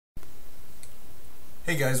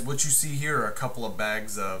Hey guys, what you see here are a couple of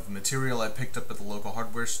bags of material I picked up at the local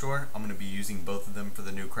hardware store. I'm going to be using both of them for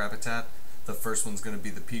the new Crabitat. The first one's going to be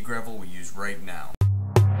the pea gravel we use right now.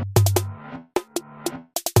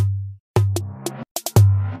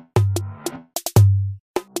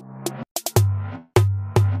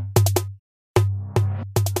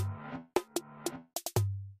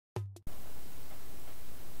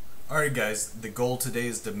 Alright guys, the goal today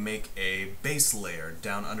is to make a base layer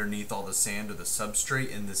down underneath all the sand or the substrate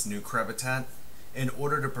in this new Crabitat in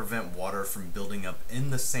order to prevent water from building up in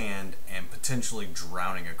the sand and potentially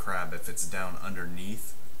drowning a crab if it's down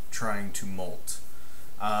underneath trying to molt.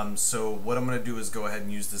 So what I'm going to do is go ahead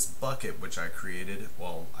and use this bucket which I created,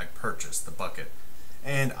 well I purchased the bucket,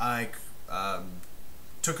 and I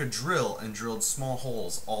took a drill and drilled small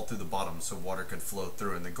holes all through the bottom so water could flow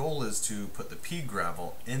through, and the goal is to put the pea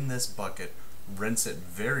gravel in this bucket, rinse it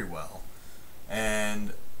very well,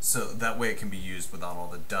 and so that way it can be used without all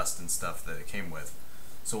the dust and stuff that it came with.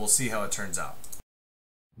 So we'll see how it turns out.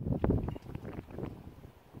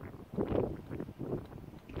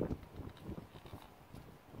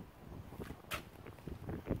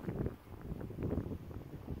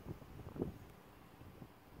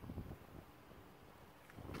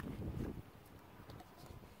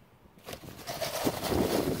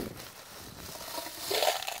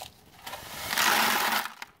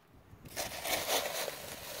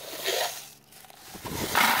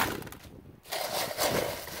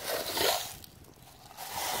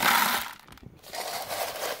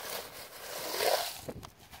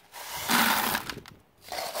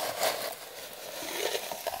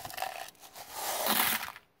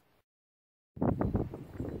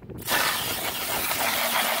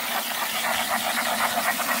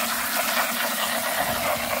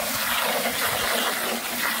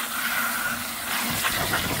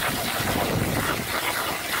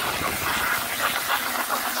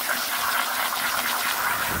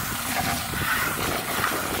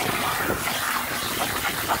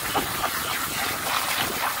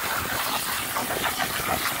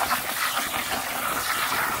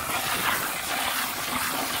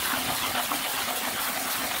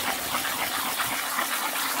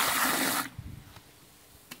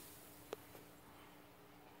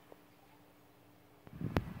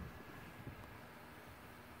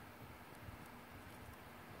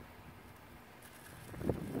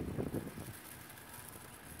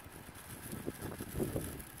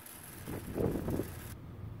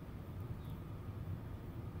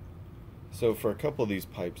 So for a couple of these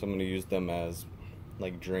pipes, I'm going to use them as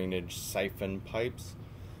like drainage siphon pipes.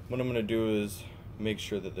 What I'm going to do is make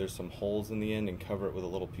sure that there's some holes in the end and cover it with a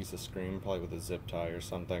little piece of screen, probably with a zip tie or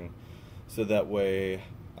something, so that way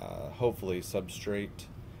hopefully substrate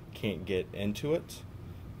can't get into it.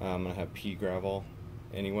 I'm going to have pea gravel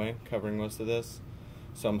anyway covering most of this,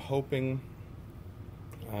 so I'm hoping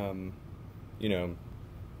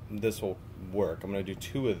this will work. I'm going to do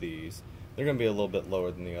 2 of these. They're going to be a little bit lower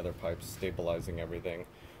than the other pipes, stabilizing everything.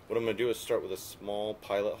 What I'm going to do is start with a small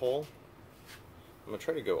pilot hole. I'm going to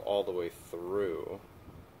try to go all the way through.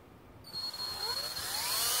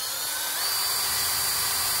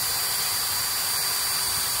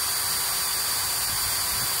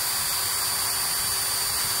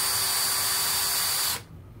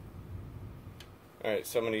 Alright,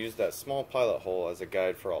 so I'm going to use that small pilot hole as a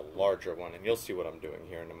guide for a larger one, and you'll see what I'm doing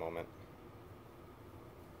here in a moment.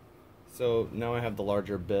 So now I have the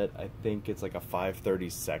larger bit. I think it's like a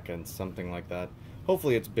 5/32, something like that.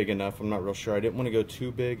 Hopefully it's big enough. I'm not real sure. I didn't want to go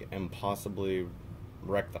too big and possibly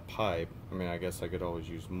wreck the pipe. I mean, I guess I could always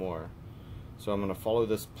use more. So I'm going to follow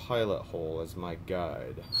this pilot hole as my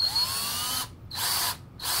guide.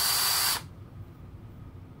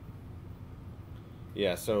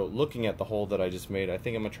 Yeah, so looking at the hole that I just made, I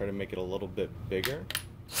think I'm going to try to make it a little bit bigger.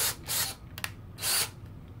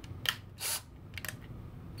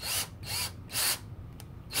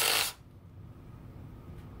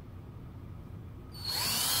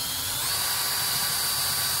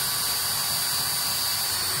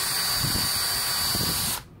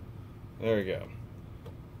 There we go.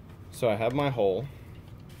 So I have my hole,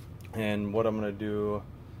 and what I'm going to do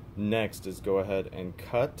next is go ahead and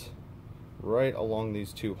cut right along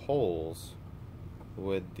these 2 holes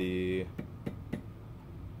with the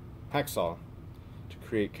hacksaw to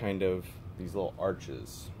create kind of these little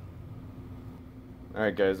arches.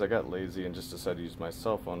 Alright guys, I got lazy and just decided to use my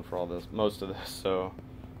cell phone for all this, most of this, so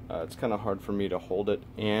it's kind of hard for me to hold it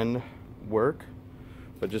and work,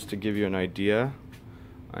 but just to give you an idea,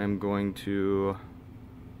 I'm going to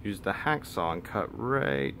use the hacksaw and cut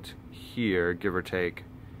right here, give or take.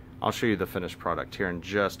 I'll show you the finished product here in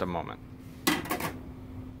just a moment.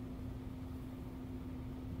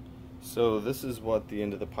 So this is what the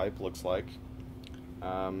end of the pipe looks like.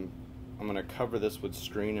 I'm going to cover this with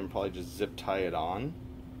string and probably just zip tie it on.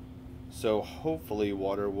 So hopefully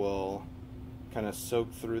water will kind of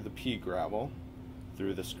soak through the pea gravel,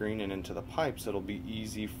 through the screen and into the pipes. It'll be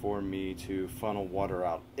easy for me to funnel water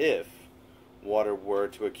out if water were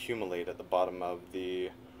to accumulate at the bottom of the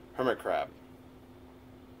hermit crab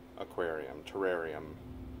aquarium, terrarium.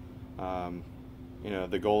 You know,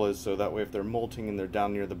 the goal is so that way if they're molting and they're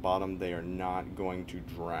down near the bottom, they are not going to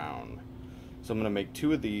drown. So I'm going to make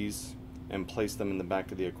 2 of these and place them in the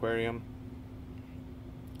back of the aquarium.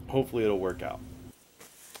 Hopefully it'll work out.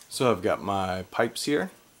 So I've got my pipes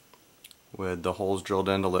here with the holes drilled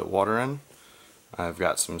in to let water in. I've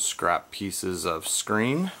got some scrap pieces of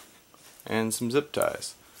screen and some zip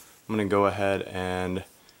ties. I'm going to go ahead and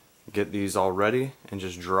get these all ready and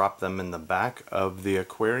just drop them in the back of the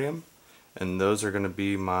aquarium. And those are going to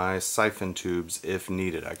be my siphon tubes if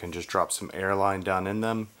needed. I can just drop some air line down in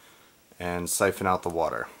them and siphon out the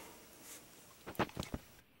water.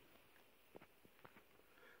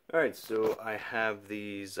 Alright, so I have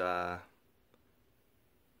these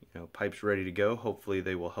pipes ready to go. Hopefully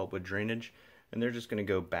they will help with drainage. And they're just going to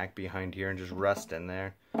go back behind here and just rest in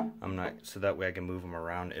there. So that way I can move them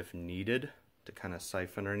around if needed to kind of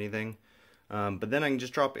siphon or anything. But then I can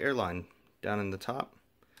just drop air line down in the top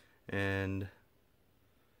and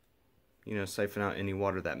siphon out any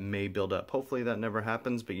water that may build up. Hopefully that never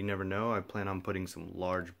happens, but you never know. I plan on putting some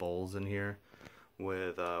large bowls in here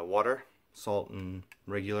with water, salt and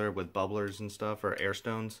regular, with bubblers and stuff, or air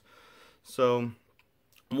stones. So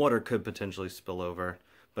water could potentially spill over,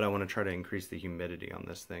 but I want to try to increase the humidity on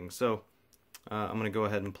this thing. So I'm going to go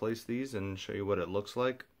ahead and place these and show you what it looks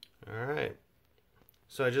like. Alright,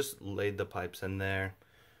 so I just laid the pipes in there.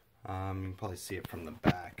 You can probably see it from the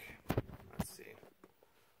back. Let's see.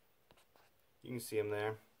 You can see them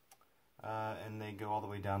there. And they go all the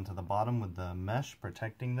way down to the bottom with the mesh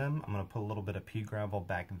protecting them. I'm going to put a little bit of pea gravel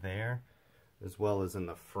back there as well as in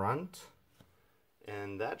the front.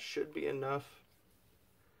 And that should be enough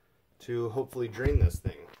to hopefully drain this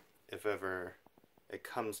thing if ever it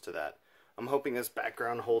comes to that. I'm hoping this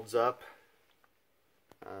background holds up.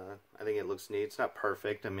 I think it looks neat. It's not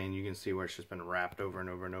perfect. I mean, you can see where it's just been wrapped over and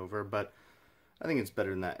over and over, but I think it's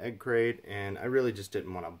better than that egg crate, and I really just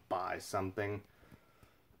didn't want to buy something.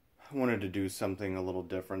 I wanted to do something a little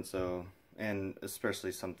different, and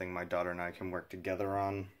especially something my daughter and I can work together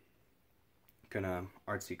on. Kind of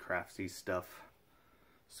artsy craftsy stuff.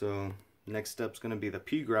 So next step's going to be the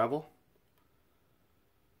pea gravel,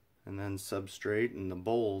 and then substrate and the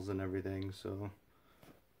bowls and everything. So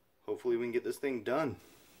hopefully we can get this thing done.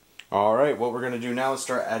 Alright, what we're going to do now is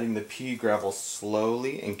start adding the pea gravel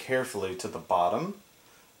slowly and carefully to the bottom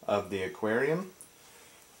of the aquarium.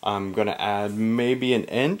 I'm going to add maybe 1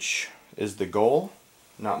 inch is the goal,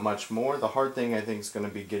 not much more. The hard thing I think is going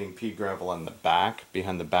to be getting pea gravel in the back,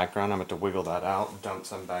 behind the background. I'm going to have to wiggle that out, dump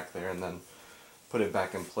some back there, and then put it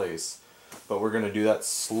back in place. But we're going to do that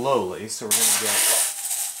slowly, so we're going to get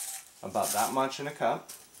about that much in a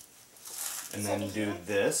cup. And then do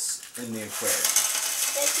this in the aquarium.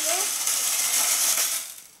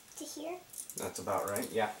 To here? That's about right,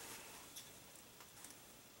 yeah.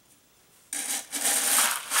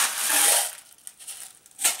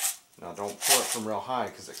 Now don't pour it from real high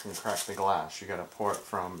because it can crack the glass. You gotta pour it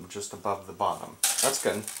from just above the bottom. That's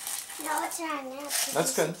good. No, it's not now.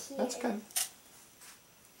 That's good. That's good.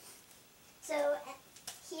 So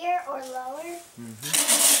here or lower?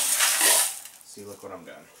 See, look what I'm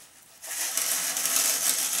doing.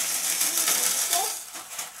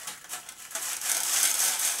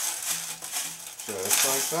 Just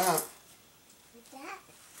like that. Like that?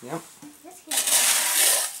 Yep. That's good.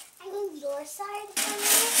 I need your side for me.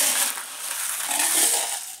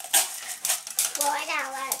 Well, I got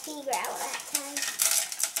a lot of pea gravel that time.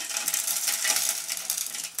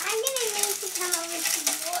 I'm going to need to come over to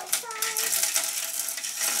your side.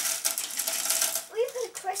 Will you put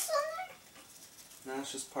a crystal in there? No,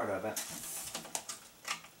 it's just part of it.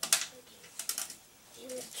 You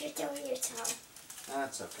tripped over your toe.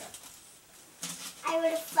 That's okay. I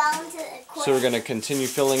would have fallen to the corner. So we're going to continue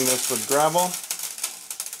filling this with gravel,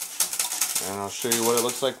 and I'll show you what it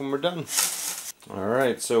looks like when we're done.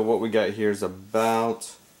 Alright, so what we got here is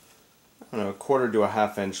about, I don't know, 1/4 to a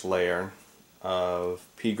 1/2 inch layer of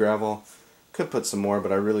pea gravel. Could put some more,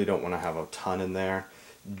 but I really don't want to have a ton in there.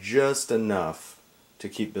 Just enough to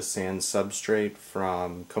keep the sand substrate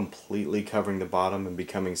from completely covering the bottom and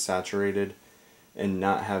becoming saturated and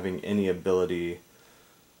not having any ability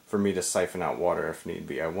for me to siphon out water if need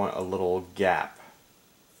be. I want a little gap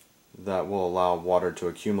that will allow water to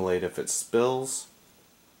accumulate if it spills,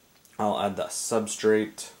 I'll add the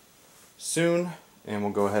substrate soon, and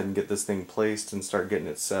we'll go ahead and get this thing placed and start getting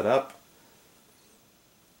it set up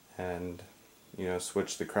and, you know,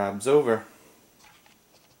 switch the crabs over.